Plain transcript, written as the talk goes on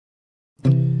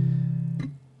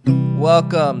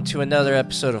Welcome to another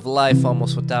episode of Life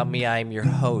Almost Without Me. I am your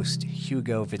host,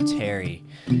 Hugo Viteri.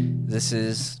 This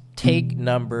is take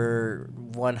number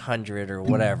 100 or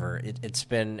whatever. It's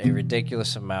been a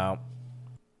ridiculous amount.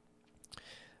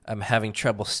 I'm having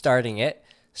trouble starting it,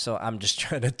 so I'm just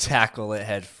trying to tackle it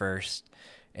head first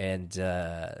and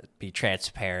be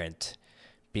transparent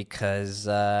because,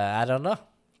 I don't know,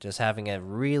 just having a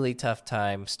really tough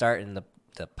time starting the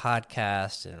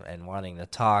podcast and wanting to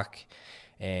talk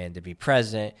and to be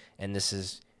present, and this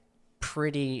is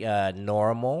pretty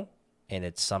normal, and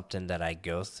it's something that I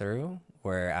go through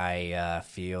where I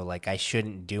feel like I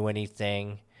shouldn't do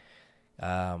anything.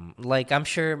 Like I'm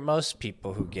sure most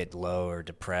people who get low or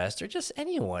depressed, or just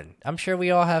anyone, I'm sure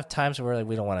we all have times where like,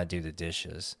 we don't want to do the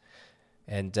dishes.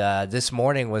 And this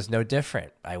morning was no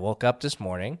different. I woke up this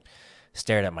morning,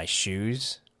 stared at my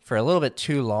shoes for a little bit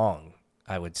too long,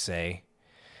 I would say.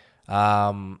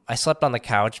 I slept on the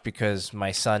couch because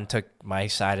my son took my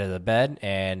side of the bed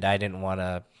and I didn't want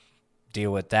to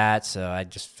deal with that. So I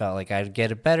just felt like I'd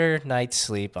get a better night's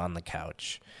sleep on the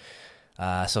couch.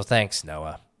 So thanks,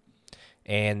 Noah.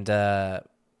 And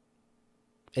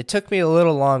it took me a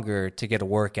little longer to get a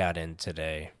workout in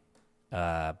today.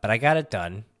 But I got it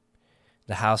done.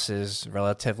 The house is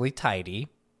relatively tidy.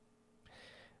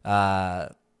 My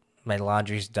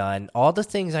laundry's done. All the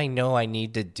things I know I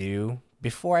need to do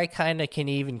before I kind of can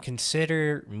even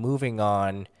consider moving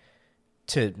on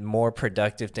to more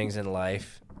productive things in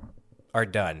life are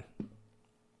done.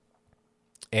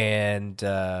 And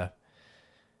I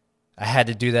had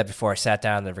to do that before I sat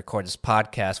down to record this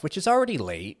podcast, which is already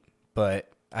late,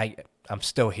 but I'm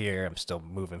still here. I'm still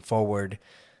moving forward.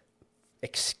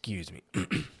 Excuse me.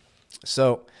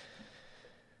 So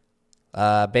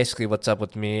basically what's up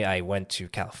with me, I went to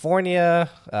California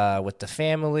with the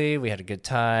family. We had a good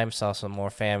time, saw some more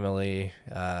family.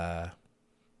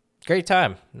 Great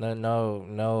time.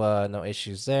 No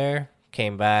issues there.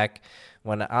 Came back.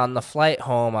 When on the flight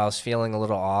home, I was feeling a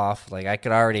little off. Like I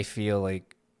could already feel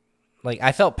like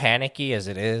I felt panicky as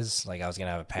it is. Like I was going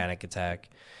to have a panic attack.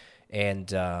 And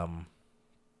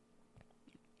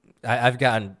I've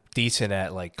gotten decent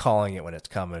at like calling it when it's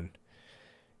coming.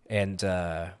 And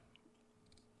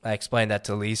I explained that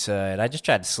to Lisa, and I just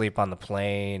tried to sleep on the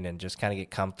plane and just kind of get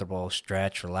comfortable,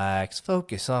 stretch, relax,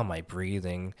 focus on my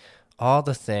breathing, all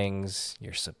the things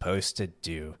you're supposed to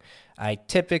do. I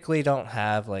typically don't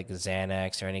have like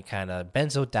Xanax or any kind of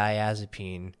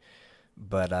benzodiazepine,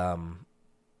 but I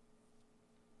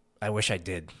wish I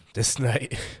did this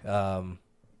night.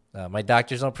 My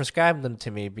doctors don't prescribe them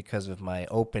to me because of my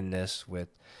openness with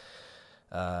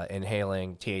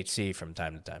inhaling THC from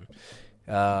time to time.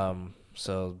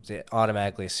 So they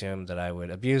automatically assumed that I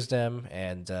would abuse them,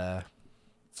 and,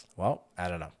 well, I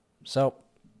don't know. So,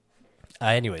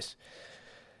 anyways,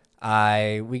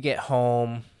 we get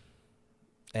home,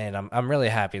 and I'm really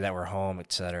happy that we're home,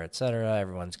 et cetera, et cetera.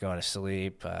 Everyone's going to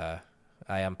sleep. I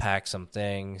unpack some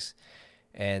things,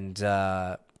 and take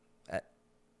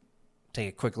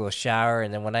a quick little shower,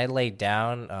 and then when I lay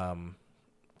down,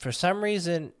 for some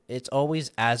reason, it's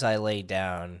always as I lay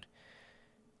down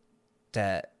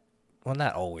that, well,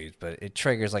 not always, but it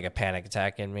triggers like a panic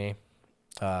attack in me.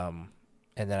 And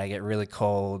then I get really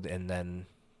cold, and then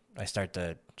I start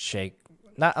to shake,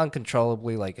 not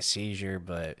uncontrollably like a seizure,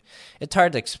 but it's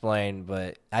hard to explain.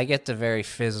 But I get the very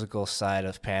physical side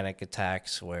of panic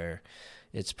attacks where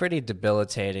it's pretty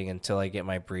debilitating until I get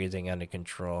my breathing under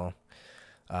control.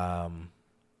 And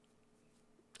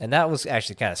that was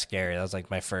actually kind of scary. That was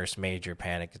like my first major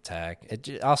panic attack.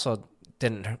 It also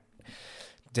didn't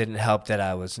help that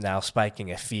I was now spiking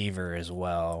a fever as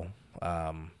well.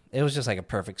 It was just like a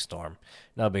perfect storm.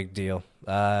 No big deal.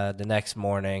 The next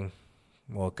morning,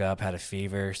 woke up, had a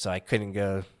fever, so I couldn't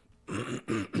go.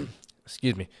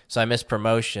 Excuse me. So I missed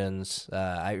promotions.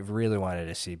 I really wanted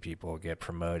to see people get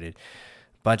promoted.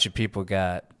 A bunch of people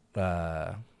got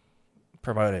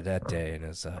promoted that day, and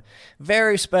it's a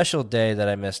very special day that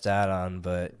I missed out on.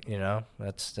 But you know,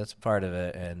 that's part of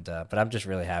it. And but I'm just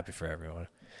really happy for everyone.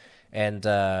 And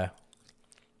what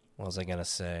was I going to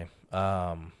say?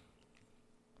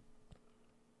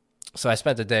 So I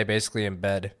spent the day basically in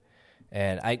bed,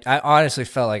 and I honestly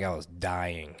felt like I was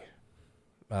dying.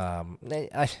 Nah,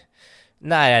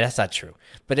 that's not true.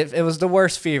 But it was the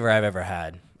worst fever I've ever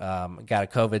had. Got a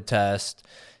COVID test,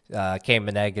 came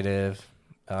negative,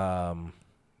 but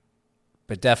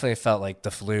definitely felt like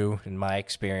the flu in my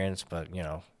experience. But, you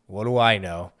know, what do I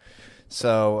know?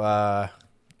 So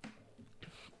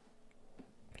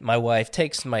my wife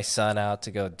takes my son out to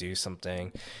go do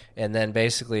something, and then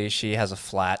basically she has a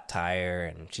flat tire,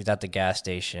 and she's at the gas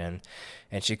station,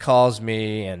 and she calls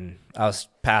me, and I was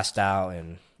passed out,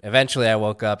 and eventually I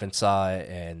woke up and saw it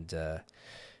and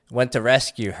went to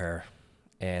rescue her.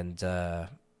 And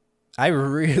I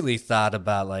really thought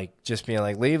about like just being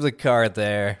like, leave the car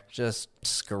there, just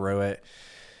screw it.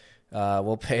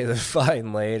 We'll pay the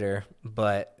fine later.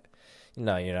 But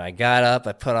I got up,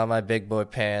 I put on my big boy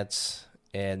pants,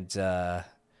 and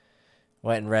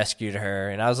went and rescued her.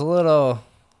 And I was a little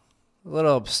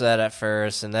upset at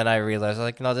first, and then I realized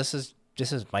like, no, this is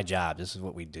my job. This is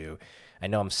what we do. I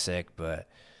know I'm sick, but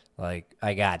like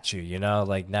I got you.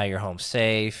 Like now you're home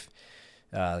safe.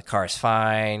 The car's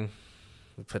fine.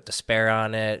 We put the spare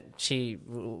on it.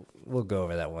 We'll go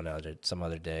over that some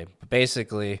other day. But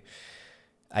basically,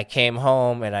 I came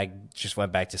home and I just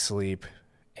went back to sleep,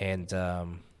 and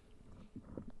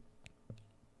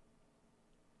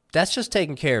that's just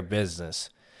taking care of business.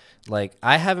 Like,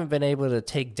 I haven't been able to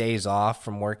take days off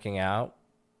from working out,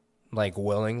 like,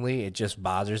 willingly. It just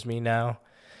bothers me now.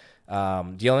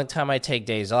 The only time I take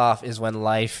days off is when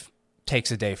life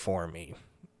takes a day for me.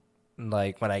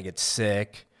 Like, when I get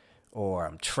sick or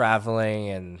I'm traveling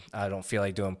and I don't feel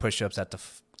like doing push-ups at the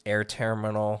air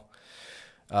terminal.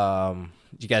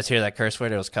 You guys hear that curse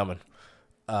word? It was coming.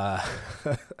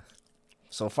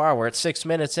 So far, we're at 6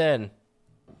 minutes in.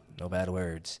 No bad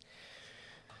words.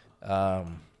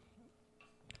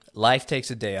 Life takes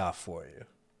a day off for you.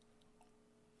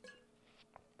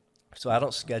 So I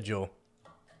don't schedule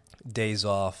days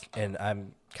off, and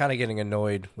I'm kind of getting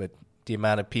annoyed with the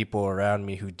amount of people around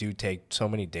me who do take so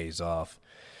many days off.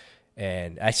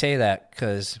 And I say that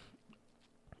because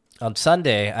on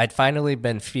Sunday, I'd finally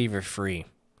been fever-free.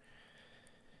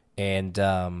 And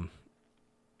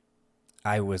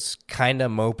I was kind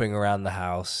of moping around the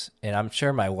house, and I'm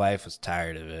sure my wife was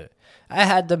tired of it. I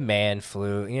had the man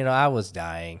flu. I was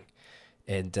dying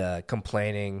and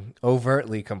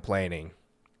overtly complaining.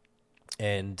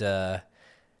 And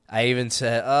I even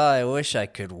said, I wish I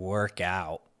could work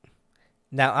out.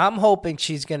 Now, I'm hoping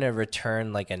she's going to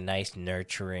return like a nice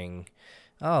nurturing,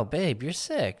 oh, babe, you're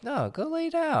sick. No, go lay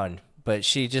down. But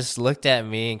she just looked at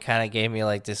me and kind of gave me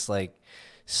like this like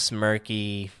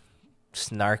smirky,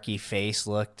 snarky face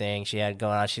look thing she had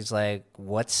going on. She's like,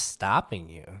 what's stopping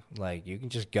you? Like, you can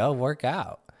just go work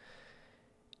out.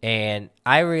 And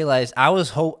I realized I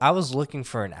was looking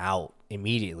for an out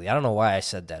immediately. I don't know why I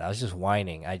said that. I was just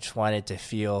whining. I just wanted to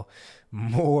feel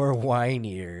more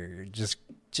whinier, just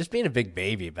being a big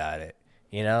baby about it.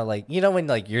 Like, when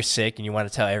like you're sick and you want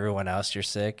to tell everyone else you're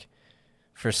sick.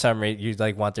 For some reason, you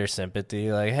like want their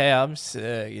sympathy. Like, hey, I'm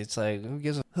sick. It's like,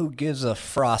 who gives a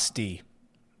frosty?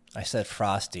 I said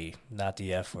frosty, not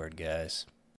the F word, guys.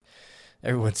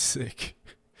 Everyone's sick.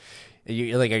 Are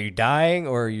you dying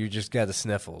or you just got the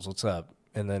sniffles? What's up?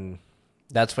 And then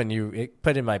that's when it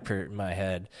put in my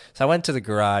head. So I went to the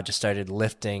garage and started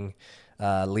lifting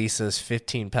Lisa's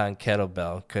 15-pound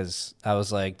kettlebell because I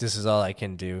was like, this is all I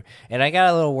can do. And I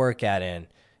got a little workout in,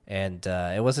 and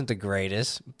it wasn't the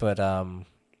greatest, but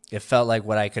it felt like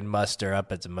what I could muster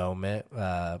up at the moment,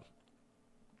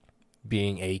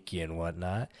 being achy and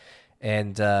whatnot.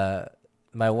 And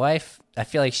my wife, I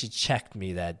feel like she checked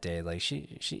me that day. Like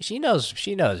she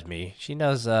knows me. She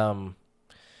knows I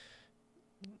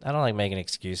don't like making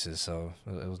excuses, so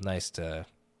it was nice to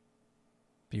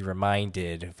be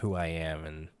reminded of who I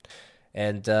am.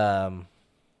 And no,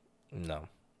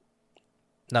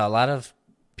 a lot of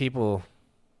people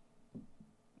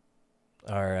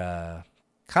are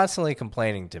constantly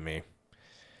complaining to me,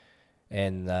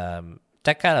 and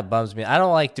that kind of bums me. I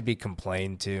don't like to be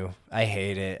complained to. I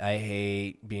hate it. I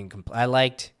hate being I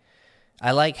like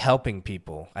helping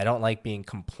people. I don't like being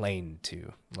complained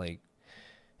to. Like,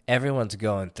 everyone's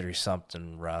going through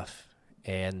something rough,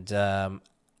 and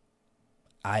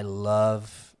I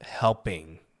love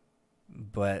helping,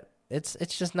 but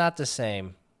it's just not the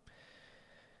same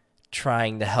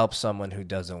trying to help someone who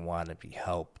doesn't want to be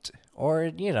helped,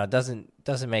 or doesn't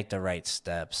make the right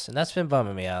steps. And that's been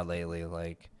bumming me out lately.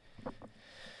 Like,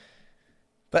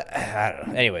 but I don't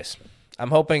know. Anyways, I'm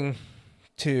hoping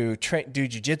to do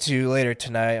jiu-jitsu later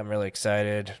tonight. I'm really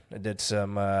excited. I did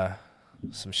some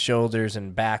shoulders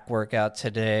and back workout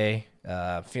today.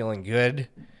 Feeling good.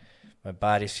 My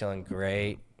body's feeling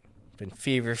great. Been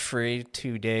fever-free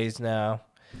 2 days now.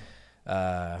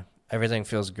 Everything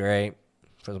feels great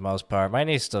for the most part. My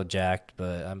knee's still jacked,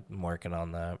 but I'm working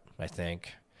on that, I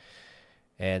think.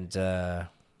 And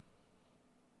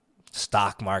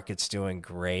stock market's doing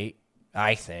great,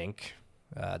 I think.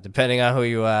 Depending on who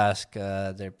you ask,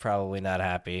 they're probably not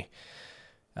happy.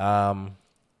 But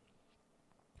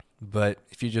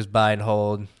if you just buy and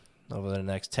hold over the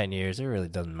next 10 years, it really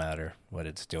doesn't matter what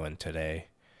it's doing today.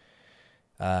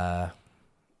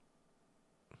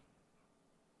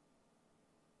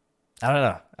 I don't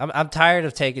know. I'm tired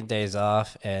of taking days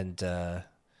off, and I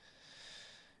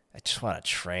just want to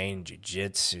train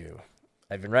jiu-jitsu.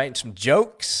 I've been writing some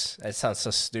jokes. That sounds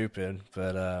so stupid,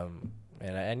 but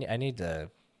and I need to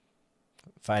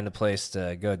find a place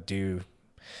to go do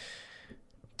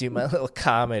my little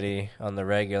comedy on the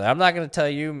regular. I'm not gonna tell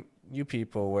you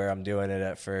people where I'm doing it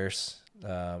at first.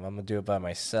 I'm gonna do it by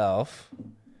myself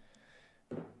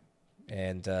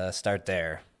and start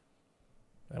there.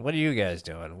 What are you guys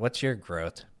doing? What's your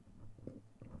growth?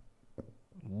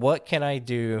 What can I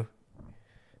do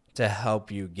to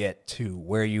help you get to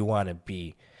where you want to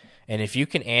be? And if you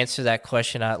can answer that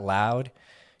question out loud,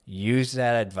 use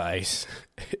that advice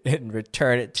and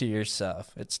return it to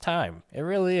yourself. It's time. It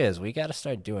really is. We got to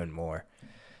start doing more.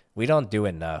 We don't do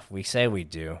enough. We say we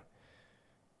do.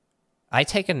 I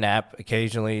take a nap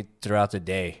occasionally throughout the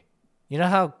day. You know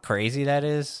how crazy that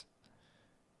is?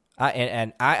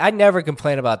 I never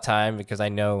complain about time because I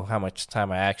know how much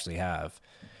time I actually have.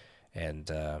 And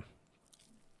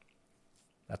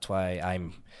that's why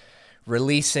I'm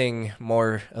releasing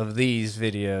more of these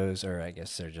videos, or I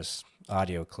guess they're just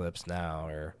audio clips now,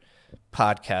 or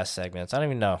podcast segments. I don't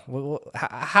even know.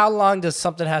 How long does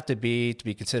something have to be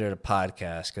considered a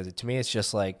podcast? Because to me, it's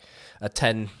just like a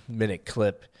 10-minute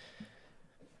clip.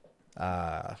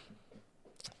 I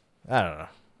don't know.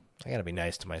 I got to be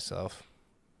nice to myself.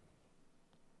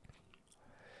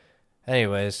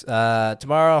 Anyways,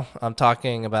 tomorrow I'm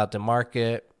talking about the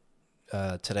market.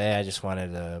 Today I just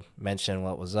wanted to mention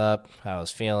what was up, how I was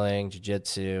feeling,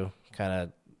 jiu-jitsu, kind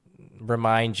of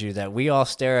remind you that we all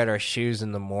stare at our shoes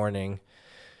in the morning,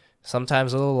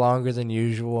 sometimes a little longer than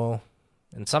usual,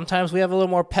 and sometimes we have a little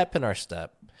more pep in our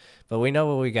step, but we know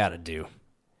what we got to do.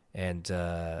 And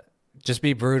just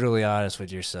be brutally honest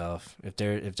with yourself. If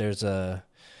there's a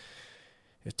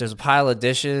pile of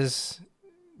dishes,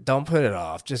 don't put it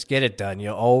off. Just get it done.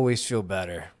 You'll always feel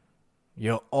better.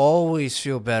 You'll always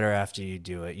feel better after you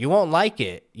do it. You won't like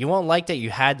it. You won't like that you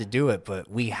had to do it, but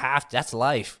we have to. That's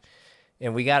life.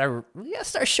 And we gotta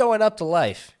start showing up to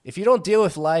life. If you don't deal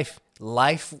with life,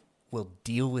 life will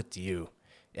deal with you.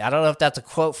 I don't know if that's a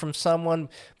quote from someone,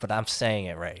 but I'm saying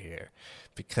it right here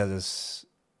because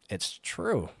it's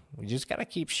true. We just gotta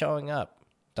keep showing up.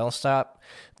 Don't stop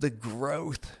the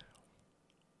growth.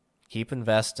 Keep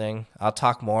investing. I'll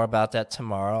talk more about that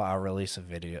tomorrow. I'll release a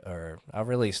video, or I'll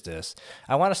release this.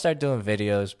 I want to start doing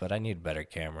videos, but I need a better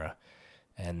camera.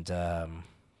 And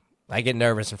I get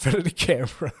nervous in front of the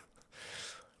camera.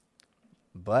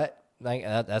 But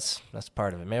that's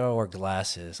part of it. Maybe I'll wear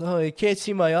glasses. Oh, you can't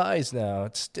see my eyes now.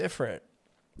 It's different.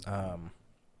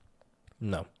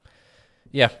 No.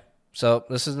 Yeah. So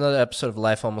this is another episode of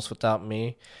Life Almost Without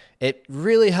Me. It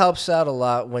really helps out a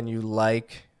lot when you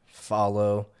like,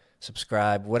 follow,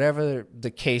 subscribe, whatever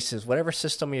the case is, whatever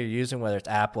system you're using, whether it's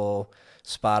Apple,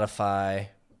 Spotify,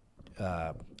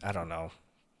 I don't know,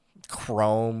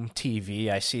 Chrome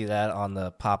TV. I see that on the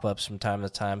pop-ups from time to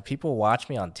time. People watch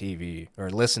me on TV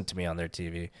or listen to me on their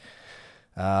TV.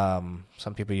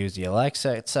 Some people use the Alexa,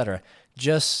 etc.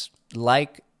 Just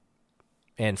like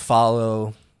and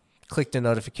follow, click the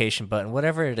notification button,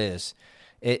 whatever it is.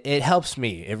 It helps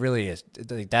me. It really is.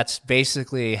 That's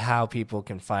basically how people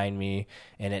can find me,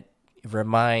 and it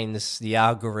reminds the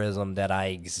algorithm that I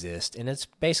exist. And it's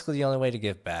basically the only way to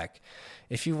give back.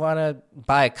 If you want to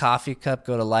buy a coffee cup,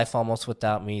 go to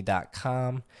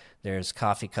lifealmostwithoutme.com. There's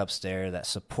coffee cups there that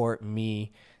support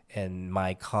me and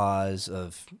my cause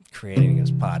of creating this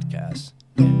podcast.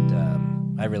 And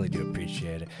I really do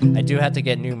appreciate it. I do have to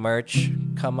get new merch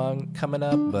coming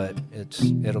up, but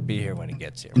it'll be here when it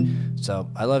gets here. So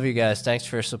I love you guys. Thanks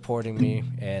for supporting me,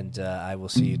 and I will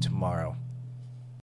see you tomorrow.